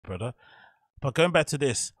brother. But going back to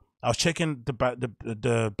this, I was checking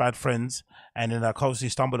the bad friends, and then I obviously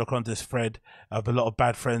stumbled across this thread of a lot of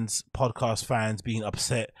bad friends podcast fans being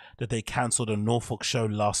upset that they cancelled a Norfolk show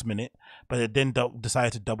last minute, but they then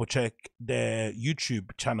decided to double check their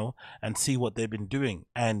YouTube channel and see what they've been doing.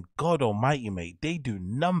 And God Almighty, mate, they do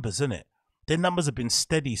numbers in it. Their numbers have been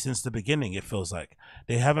steady since the beginning. It feels like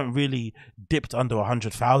they haven't really dipped under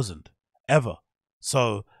 100,000 ever.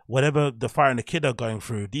 So whatever the Fire and the Kid are going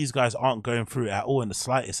through, these guys aren't going through at all in the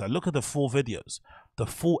slightest. I look at the full videos. The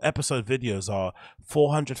full episode videos are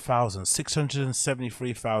 400,000,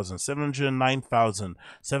 673,000, 709,000,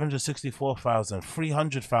 764,000,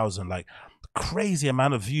 300,000. Like crazy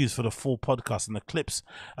amount of views for the full podcast, and the clips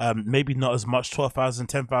maybe not as much, 12,000,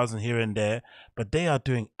 10,000 here and there, but they are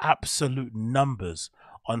doing absolute numbers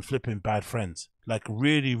on flipping Bad Friends. Like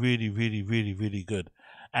really, really, really, really, really good.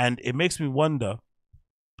 And it makes me wonder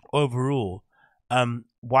overall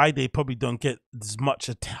why they probably don't get as much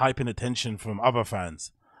hype and attention from other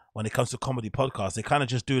fans when it comes to comedy podcasts. They kind of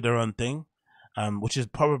just do their own thing, which is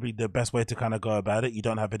probably the best way to kind of go about it. You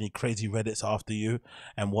don't have any crazy Reddits after you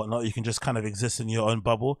and whatnot. You can just kind of exist in your own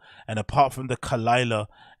bubble. And apart from the Kalila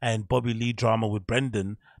and Bobby Lee drama with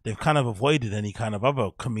Brendan, they've kind of avoided any kind of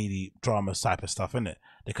other comedy drama type of stuff in it.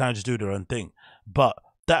 They kind of just do their own thing. But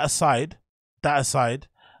that aside,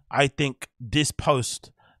 I think this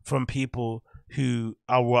post from people who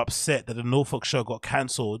are upset that the Norfolk show got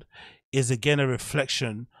cancelled is again a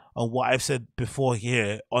reflection on what I've said before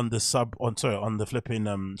here on the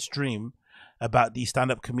flipping stream about these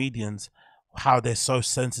stand-up comedians, how they're so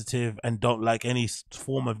sensitive and don't like any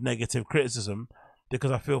form of negative criticism,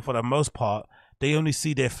 because I feel for the most part they only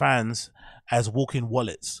see their fans as walking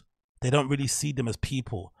wallets. They don't really see them as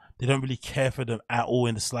people. They don't really care for them at all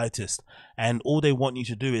in the slightest. And all they want you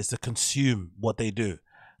to do is to consume what they do.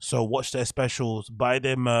 So watch their specials, buy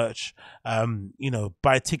their merch,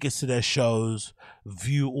 buy tickets to their shows,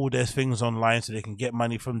 view all their things online so they can get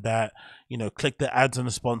money from that, click the ads and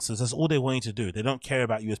the sponsors. That's all they want you to do. They don't care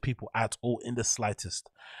about you as people at all in the slightest.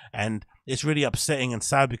 And it's really upsetting and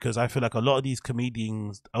sad because I feel like a lot of these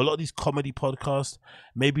comedians, a lot of these comedy podcasts,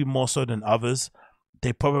 maybe more so than others,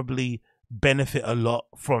 they probably benefit a lot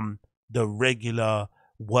from the regular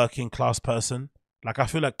working class person. Like I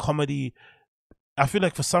feel like comedy, I feel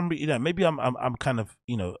like for some reason, maybe I'm kind of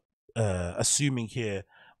assuming here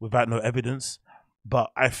without no evidence,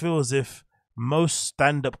 but I feel as if most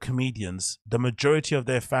stand-up comedians, the majority of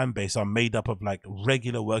their fan base are made up of like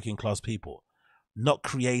regular working class people, not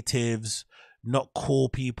creatives, not cool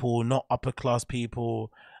people, not upper class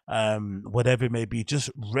people, whatever it may be. Just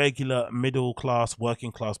regular middle class,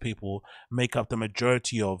 working class people make up the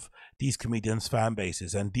majority of these comedians' fan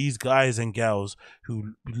bases. And these guys and girls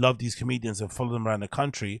who love these comedians and follow them around the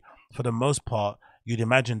country, for the most part, you'd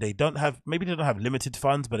imagine they don't have limited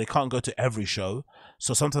funds, but they can't go to every show.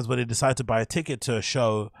 So sometimes when they decide to buy a ticket to a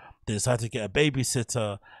show, they decide to get a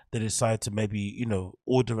babysitter, they decide to maybe,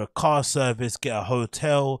 order a car service, get a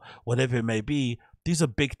hotel, whatever it may be. These are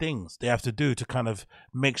big things they have to do to kind of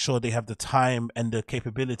make sure they have the time and the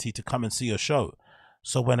capability to come and see a show.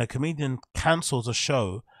 So when a comedian cancels a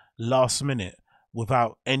show last minute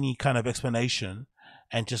without any kind of explanation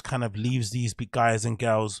and just kind of leaves these big guys and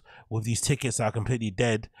girls with these tickets that are completely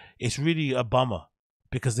dead, it's really a bummer.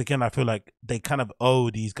 Because again, I feel like they kind of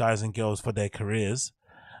owe these guys and girls for their careers.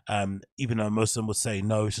 Even though most of them would say,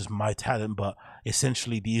 no, it's just my talent. But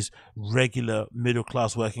essentially, these regular middle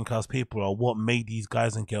class, working class people are what made these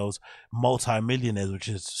guys and girls multi-millionaires, which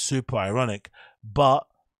is super ironic. But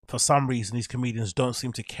for some reason, these comedians don't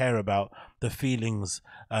seem to care about the feelings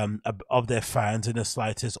of their fans in the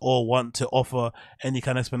slightest, or want to offer any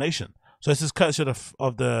kind of explanation. So this is courtesy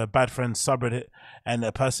of the Bad Friends subreddit, and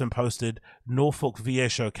a person posted, Norfolk VA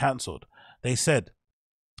show cancelled. They said,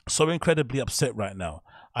 so incredibly upset right now.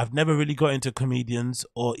 I've never really got into comedians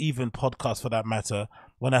or even podcasts for that matter.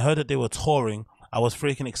 When I heard that they were touring, I was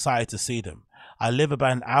freaking excited to see them. I live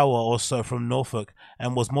about an hour or so from Norfolk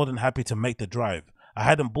and was more than happy to make the drive. I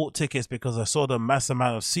hadn't bought tickets because I saw the mass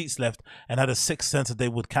amount of seats left and had a sixth sense that they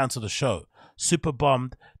would cancel the show. Super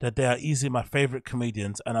bummed that they are easily my favorite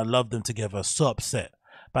comedians and I love them together. So upset.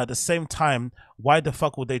 But at the same time, why the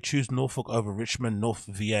fuck would they choose Norfolk over Richmond, North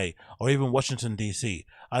VA, or even Washington, D.C.?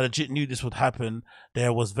 I legit knew this would happen.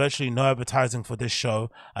 There was virtually no advertising for this show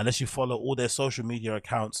unless you follow all their social media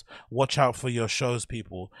accounts. Watch out for your shows,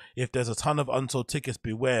 people. If there's a ton of unsold tickets,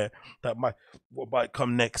 beware that what might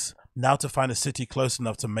come next. Now to find a city close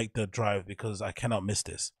enough to make the drive because I cannot miss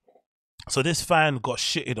this. So this fan got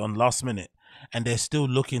shitted on last minute and they're still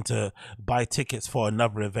looking to buy tickets for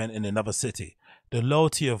another event in another city. the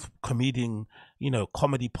loyalty of comedian,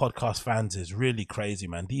 comedy podcast fans is really crazy,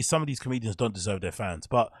 man. Some of these comedians don't deserve their fans.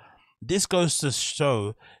 But this goes to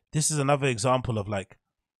show, this is another example of like,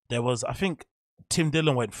 there was, I think Tim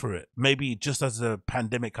Dillon went through it, maybe just as the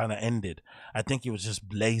pandemic kind of ended. I think he was just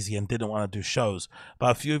lazy and didn't want to do shows.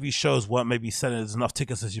 But a few of these shows weren't maybe selling as enough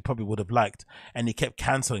tickets as you probably would have liked, and he kept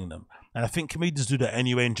cancelling them. And I think comedians do that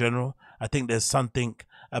anyway in general. I think there's something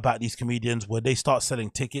about these comedians where they start selling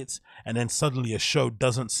tickets and then suddenly a show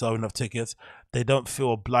doesn't sell enough tickets. They don't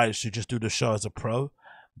feel obliged to just do the show as a pro.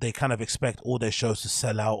 They kind of expect all their shows to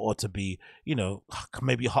sell out or to be,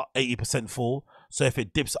 maybe 80% full. So if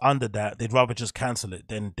it dips under that, they'd rather just cancel it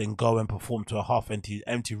than go and perform to a half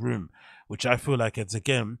empty room, which I feel like it's,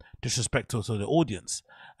 again, disrespectful to the audience.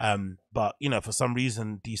 But, for some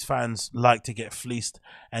reason, these fans like to get fleeced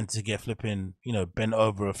and to get flipping, bent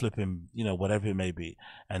over or flipping, whatever it may be,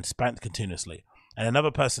 and spanked continuously. And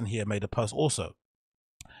another person here made a post also.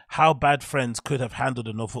 How bad friends could have handled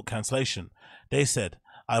the Norfolk cancellation. They said,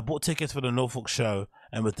 I bought tickets for the Norfolk show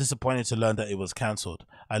and was disappointed to learn that it was cancelled.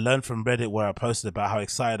 I learned from Reddit where I posted about how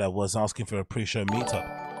excited I was asking for a pre-show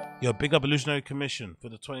meetup. Yo, big up Illusionary Commission for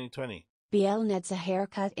the 2020. BL needs a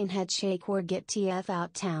haircut and head shake or get TF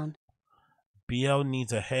out town. BL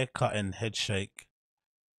needs a haircut and head shake.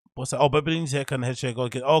 What's that? Oh, Bobby Lee needs a haircut and head shake.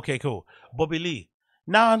 Okay, cool. Bobby Lee.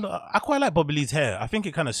 Now, I quite like Bobby Lee's hair. I think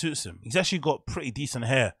it kind of suits him. He's actually got pretty decent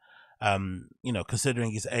hair,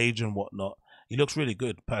 considering his age and whatnot. He looks really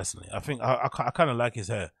good, personally. I think I kind of like his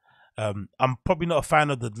hair. I'm probably not a fan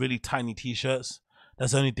of the really tiny t-shirts.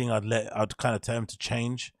 That's the only thing I'd kind of tell him to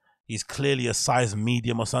change. He's clearly a size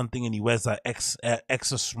medium or something, and he wears like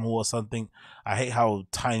extra small or something. I hate how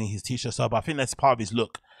tiny his t-shirts are, but I think that's part of his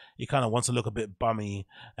look. He kind of wants to look a bit bummy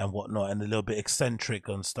and whatnot, and a little bit eccentric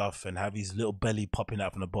and stuff, and have his little belly popping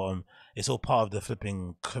out from the bottom. It's all part of the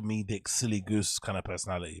flipping comedic silly goose kind of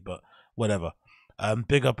personality, but whatever.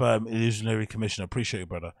 Big up Illusionary Commission. Appreciate you,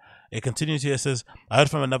 brother. It continues here. It says, I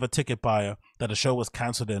heard from another ticket buyer that the show was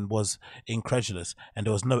cancelled and was incredulous, and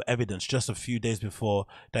there was no evidence. Just a few days before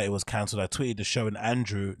that it was cancelled, I tweeted the show and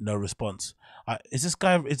Andrew, no response.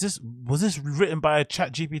 Was this written by a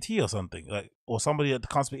chat GPT or something, or somebody that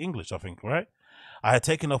can't speak English, I think, right? I had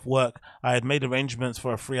taken off work. I had made arrangements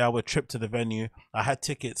for a 3-hour trip to the venue. I had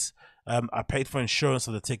tickets. I paid for insurance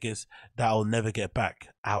of the tickets that I'll never get back.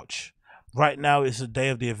 Ouch. Right now, it's the day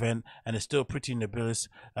of the event, and it's still pretty nebulous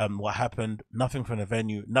what happened. Nothing from the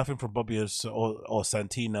venue, nothing from Bobby or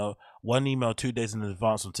Santino. One email 2 days in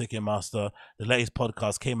advance from Ticketmaster. The latest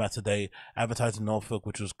podcast came out today, advertising Norfolk,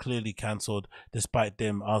 which was clearly cancelled, despite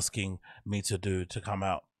them asking me to come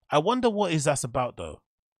out. I wonder what is that about, though.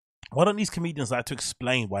 Why don't these comedians like to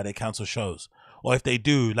explain why they cancel shows? Or if they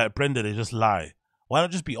do, like Brenda, they just lie. Why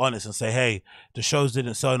not just be honest and say, hey, the shows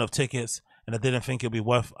didn't sell enough tickets, and I didn't think it'd be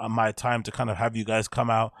worth my time to kind of have you guys come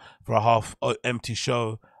out for a half empty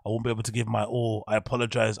show. I won't be able to give my all. I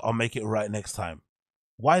apologize. I'll make it right next time.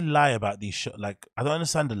 Why lie about these shows? Like, I don't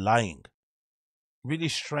understand the lying. Really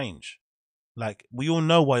strange. Like, we all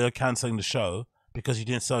know why you're canceling the show, because you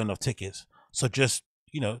didn't sell enough tickets. So just,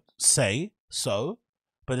 say so,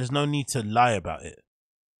 but there's no need to lie about it.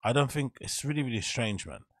 I don't think, it's really, really strange,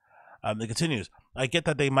 man. It continues. I get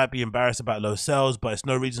that they might be embarrassed about low sales, but it's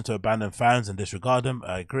no reason to abandon fans and disregard them.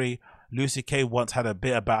 I agree. Lucy K once had a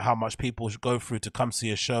bit about how much people should go through to come see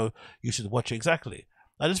a show. You should watch it. Exactly.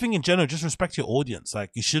 I just think in general, just respect your audience. Like,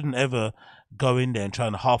 you shouldn't ever go in there and try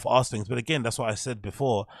and half-ass things. But again, that's what I said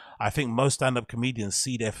before. I think most stand-up comedians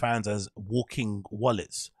see their fans as walking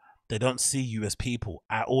wallets. They don't see you as people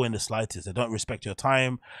at all in the slightest. They don't respect your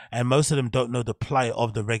time. And most of them don't know the plight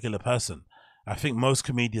of the regular person. I think most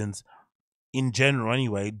comedians, in general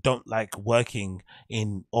anyway, don't like working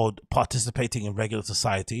in or participating in regular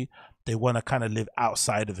society. They want to kind of live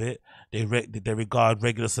outside of it. They regard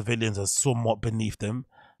regular civilians as somewhat beneath them.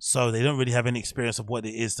 So they don't really have any experience of what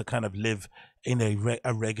it is to kind of live in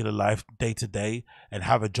a regular life day to day and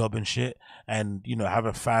have a job and shit, and, have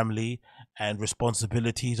a family and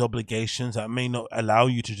responsibilities, obligations that may not allow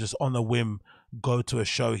you to just on a whim go to a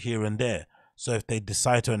show here and there. So if they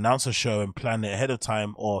decide to announce a show and plan it ahead of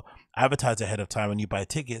time or advertise ahead of time and you buy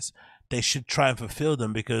tickets, they should try and fulfill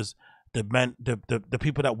them, because the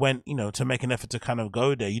people that went, to make an effort to kind of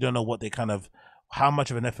go there, you don't know what they how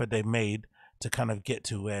much of an effort they made to kind of get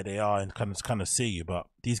to where they are and kind of see you. But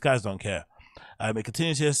these guys don't care. It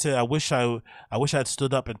continues here to say, I wish I had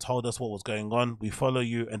stood up and told us what was going on. We follow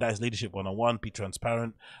you, and that is leadership 101. Be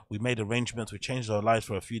transparent. We made arrangements. We changed our lives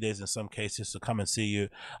for a few days in some cases to come and see you.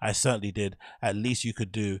 I certainly did. At least you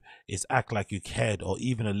could do is act like you cared, or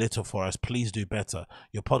even a little for us. Please do better.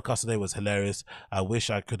 Your podcast today was hilarious. I wish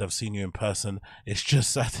I could have seen you in person. It's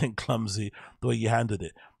just, I think, clumsy the way you handled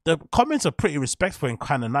it. The comments are pretty respectful and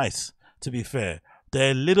kind of nice, to be fair.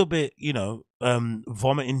 They're a little bit, you know,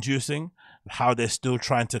 vomit inducing, how they're still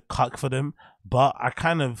trying to cuck for them, but I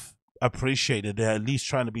kind of appreciate that they're at least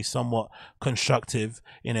trying to be somewhat constructive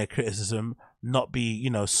in their criticism, not be, you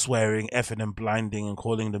know, swearing, effing and blinding and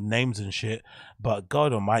calling them names and shit. But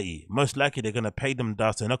God almighty, most likely they're going to pay them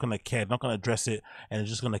dust. They're not going to care, not going to address it, and they're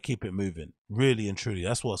just going to keep it moving. Really and truly,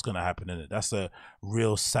 that's what's going to happen in it. That's a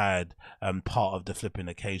real sad part of the flipping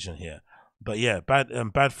occasion here. But yeah,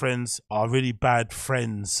 bad friends are really bad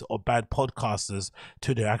friends or bad podcasters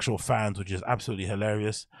to their actual fans, which is absolutely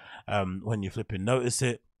hilarious when you flipping notice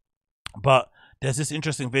it. But there's this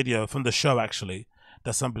interesting video from the show actually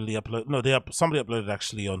that somebody uploaded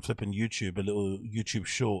actually on flipping YouTube, a little YouTube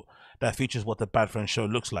short that features what the Bad Friends show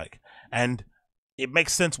looks like, and it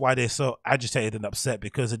makes sense why they're so agitated and upset,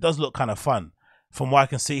 because it does look kind of fun. From what I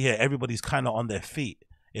can see here, everybody's kind of on their feet,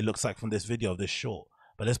 it looks like, from this video of this short.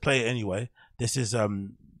 But let's play it anyway. This is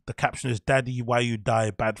the caption is "Daddy, Why You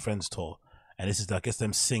Die Bad Friends Tour," and this is, I guess,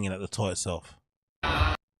 them singing at the tour itself.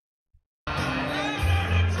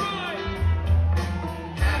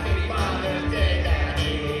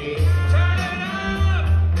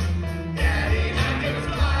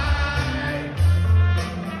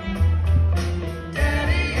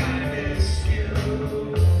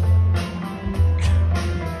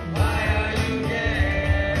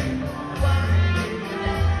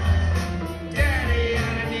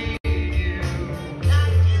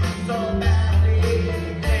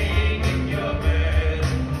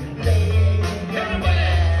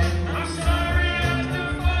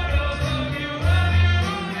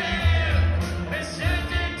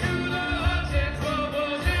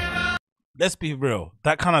 Let's be real,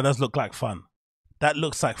 that kind of does look like fun. That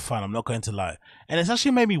looks like fun, I'm not going to lie. And it's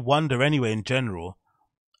actually made me wonder anyway, in general,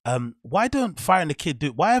 why haven't Fire and the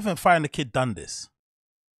Kid done this?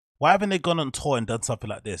 Why haven't they gone on tour and done something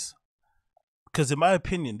like this? Because in my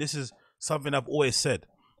opinion, this is something I've always said.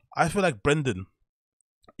 I feel like Brendan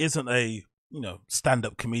isn't a, you know,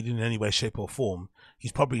 stand-up comedian in any way, shape or form.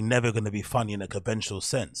 He's probably never going to be funny in a conventional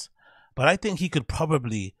sense. But I think he could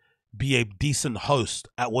probably be a decent host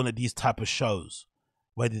at one of these type of shows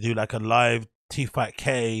where they do like a live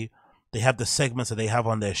TFATK. They have the segments that they have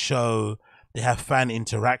on their show. They have fan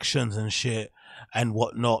interactions and shit and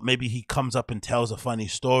whatnot. Maybe he comes up and tells a funny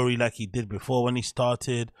story like he did before when he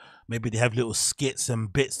started. Maybe they have little skits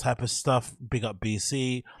and bits type of stuff. Big up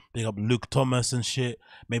BC, big up Luke Thomas and shit.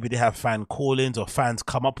 Maybe they have fan call-ins or fans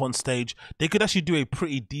come up on stage. They could actually do a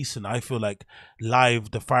pretty decent, I feel like,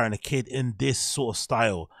 live The Fire and the Kid in this sort of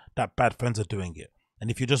style that Bad Friends are doing it.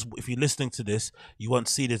 And if you're listening to this, you won't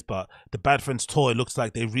see this, but the Bad Friends tour, it looks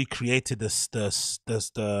like they recreated the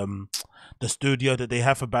studio that they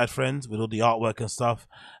have for Bad Friends with all the artwork and stuff.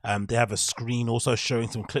 They have a screen also showing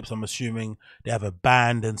some clips, I'm assuming. They have a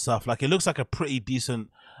band and stuff. Like, it looks like a pretty decent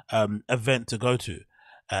event to go to.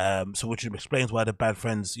 So which explains why the Bad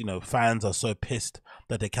Friends, you know, fans are so pissed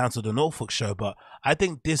that they cancelled the Norfolk show. But I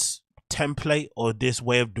think this template or this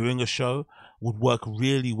way of doing a show would work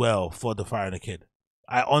really well for the Fire and the Kid.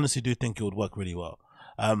 I honestly do think it would work really well.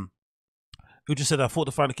 Who just said, I thought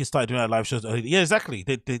the Fire and the Kid started doing live shows. Yeah, exactly.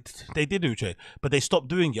 They did, Uche, but they stopped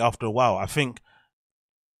doing it after a while. I think,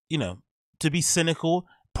 you know, to be cynical,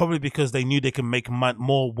 probably because they knew they can make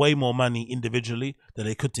way more money individually than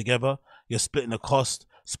they could together. You're splitting the cost,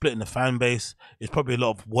 splitting the fan base. It's probably a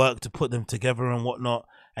lot of work to put them together and whatnot.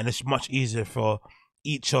 And it's much easier for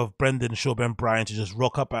each of Brendan, SCHAUB and Bryan to just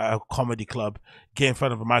rock up at a comedy club, get in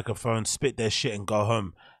front of a microphone, spit their shit and go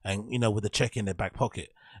home, and, you know, with a check in their back pocket.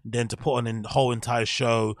 Then to put on a whole entire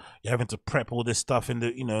show, you're having to prep all this stuff in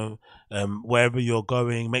the, you know, wherever you're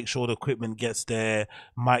going, make sure the equipment gets there,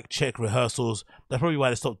 mic check, rehearsals. That's probably why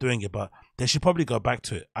they stopped doing it, but they should probably go back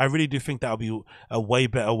to it. I really do think that would be a way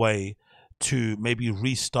better way to maybe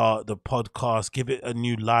restart the podcast, give it a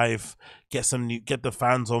new life, get the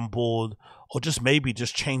fans on board, or just maybe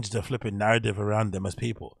just change the flipping narrative around them as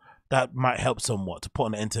people. That might help somewhat to put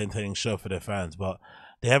on an entertaining show for their fans, but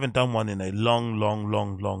they haven't done one in a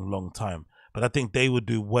long time. But I think they would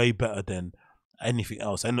do way better than anything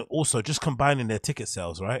else. And also just combining their ticket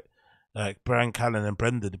sales, right? Like BRYAN, CALLEN and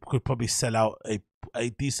Brendan could probably sell out a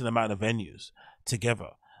decent amount of venues together.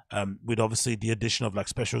 with obviously the addition of like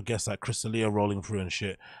special guests like Crystalia rolling through and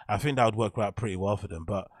shit. I think that would work out pretty well for them.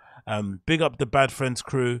 But big up the Bad Friends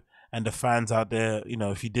crew and the fans out there. You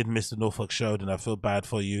know, if you did miss the Norfolk show, then I feel bad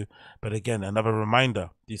for you. But again, another reminder: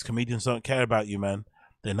 these comedians don't care about you, man.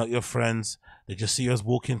 They're not your friends. They just see you as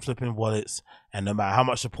walking, flipping wallets, and no matter how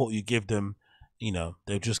much support you give them, you know,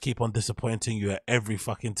 they'll just keep on disappointing you at every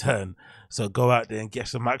fucking turn. So go out there and get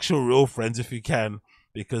some actual real friends if you can,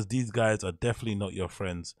 because these guys are definitely not your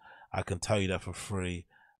friends. I can tell you that for free.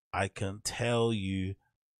 I can tell you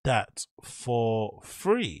that for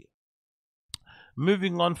free.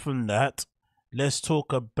 Moving on from that, let's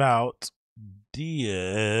talk about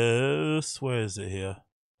DS. Where is it here?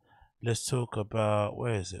 Let's talk about,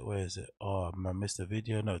 where is it? Oh, I missed the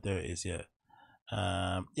video. No, there it is. Yeah.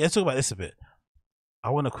 Let's talk about this a bit. I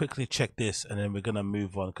want to quickly check this, and then we're gonna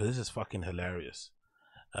move on because this is fucking hilarious.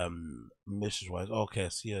 Message wise, okay,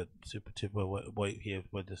 see a super tipper. Wait here,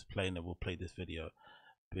 we're just playing it. We'll play this video.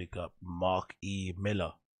 Big up Mark E.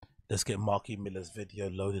 Miller. Let's get Mark E. Miller's video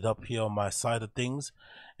loaded up here on my side of things,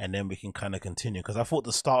 and then we can kind of continue, because I thought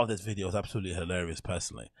the start of this video was absolutely hilarious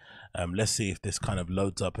personally. Let's see if this kind of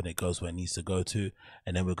loads up and it goes where it needs to go to,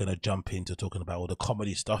 and then we're going to jump into talking about all the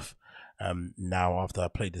comedy stuff now after I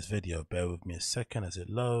played this video. Bear with me a second as it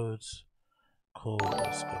loads. Cool,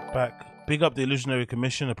 let's go back. Big up the Illusionary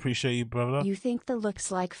Commission, appreciate you, brother. You think the looks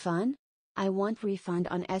like fun? I want refund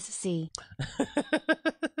on SC.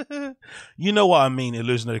 You know what I mean,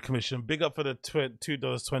 Illusionary Commission. Big up for the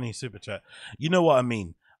 $2.20 super chat. You know what I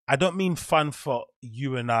mean. I don't mean fun for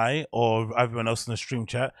you and I or everyone else in the stream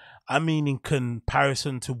chat. I mean in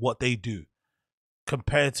comparison to what they do.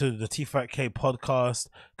 Compared to the TFATK podcast,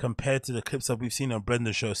 compared to the clips that we've seen on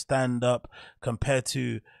Brendan's show stand up, compared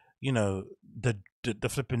to, you know, the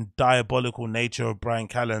flipping diabolical nature of Brian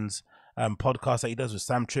Callen's podcast that he does with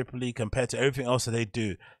Sam Tripoli, compared to everything else that they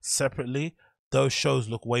do separately, those shows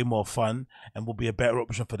look way more fun and will be a better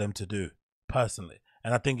option for them to do, personally.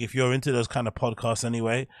 And I think if you're into those kind of podcasts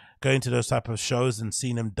anyway, going to those type of shows and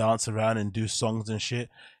seeing them dance around and do songs and shit,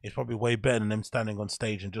 it's probably way better than them standing on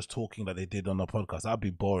stage and just talking like they did on the podcast. That'd be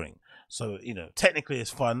boring. So, you know, technically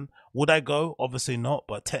it's fun. Would I go? Obviously not,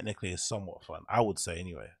 but technically it's somewhat fun, I would say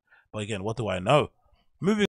anyway. But again, what do I know? Moving